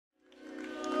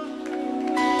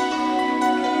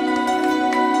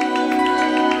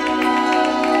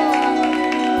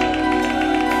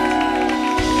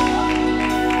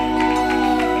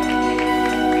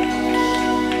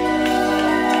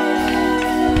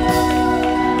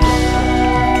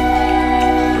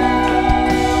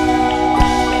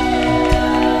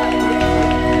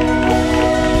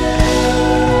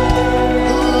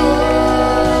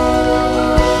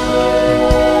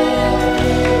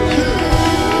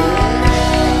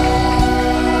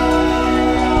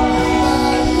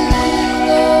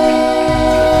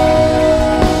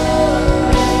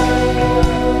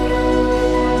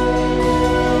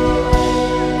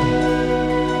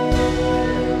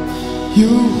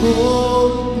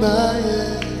hold my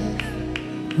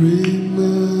every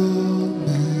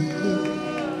moment.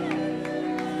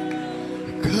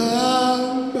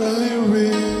 Come, my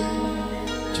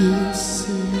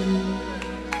Jmcim.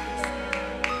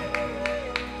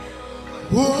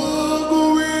 Walk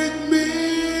with me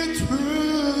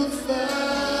through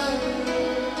fire.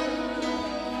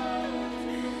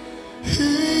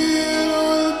 Heal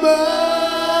all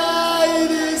my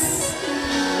disease.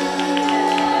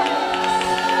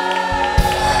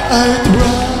 I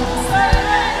trust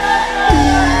in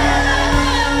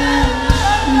you.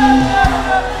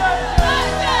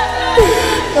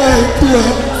 I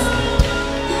trust.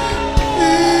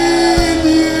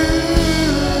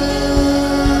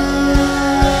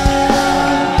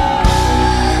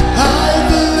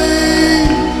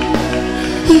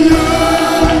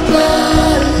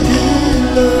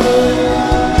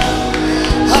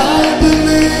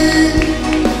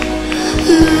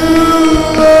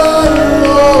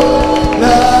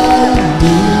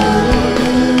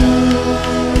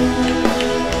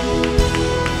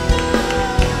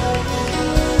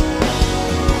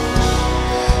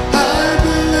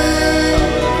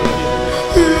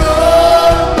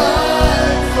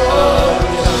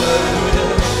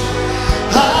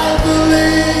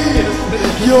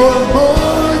 You're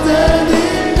more than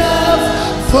enough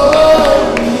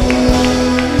for me.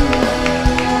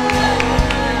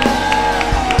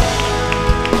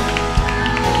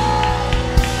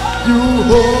 You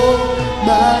hold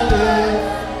my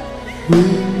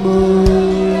every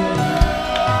moment.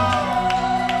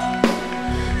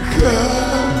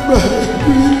 Come, my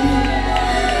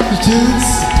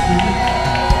Jmcim.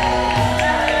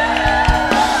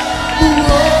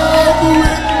 Walk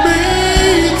with me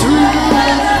through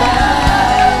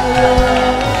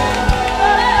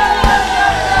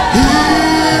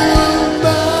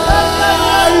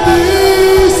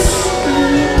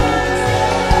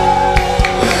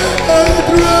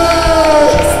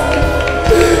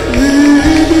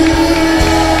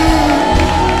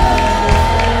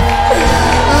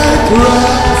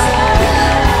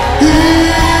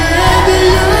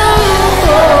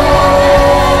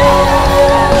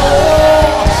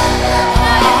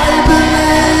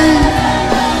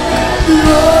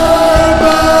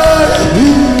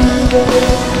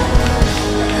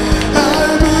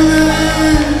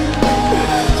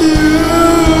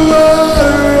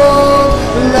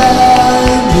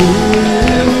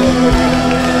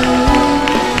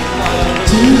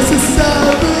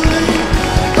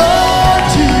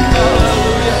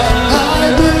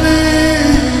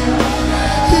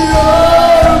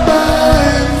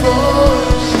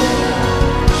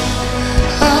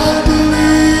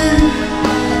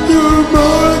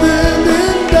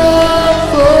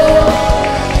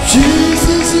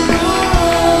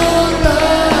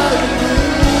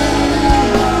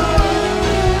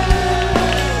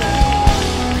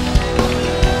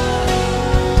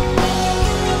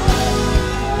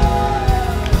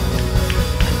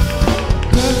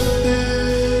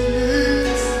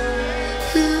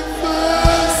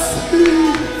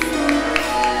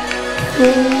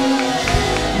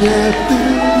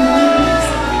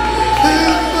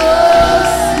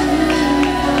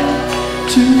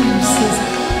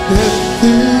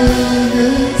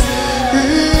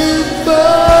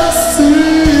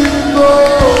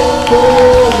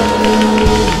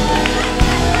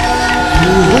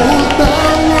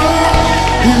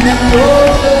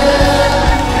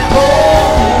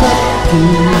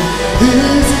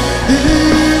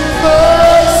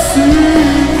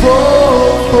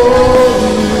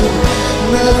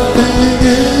nothing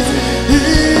is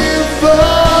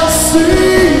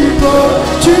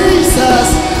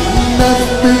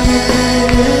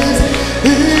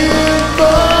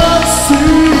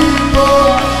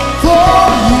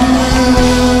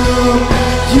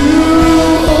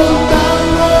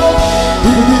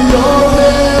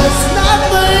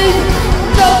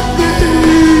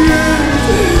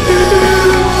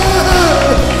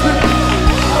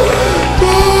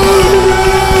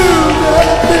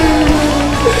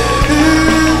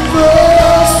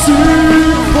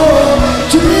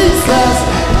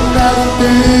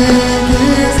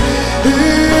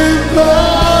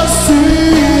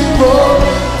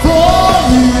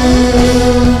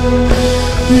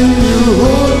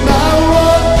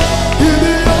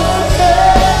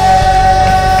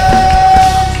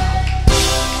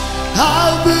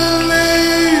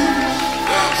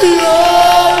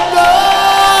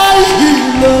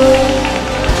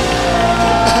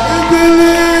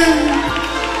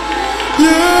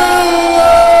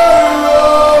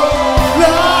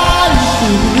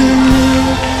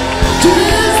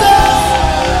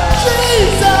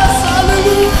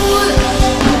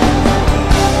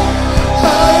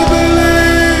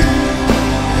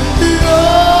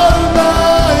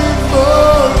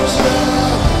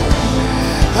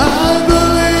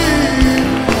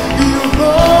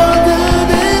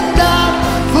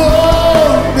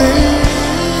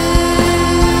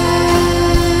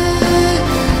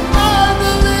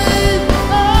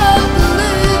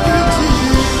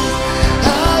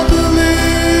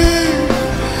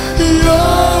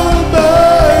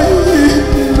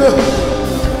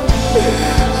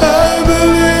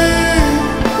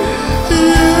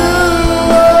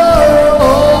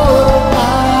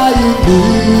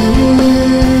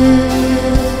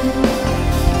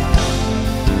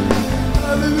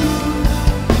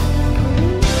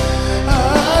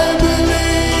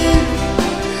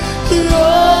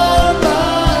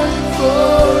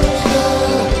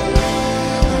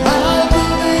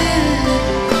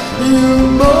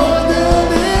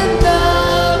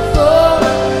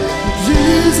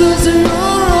Jesus, you're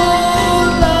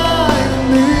all I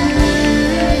need.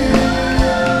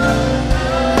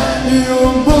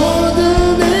 You're more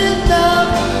than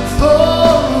enough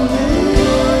for me.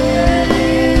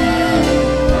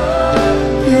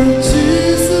 You're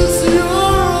Jesus, you're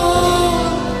all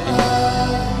I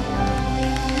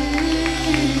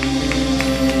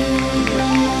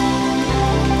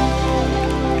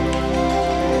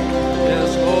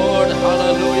Yes, Lord.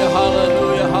 Hallelujah,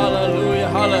 hallelujah, hallelujah,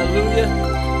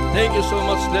 hallelujah. Thank you so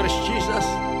much, dear Jesus.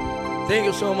 Thank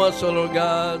you so much, O Lord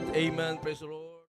God. Amen. Praise the Lord.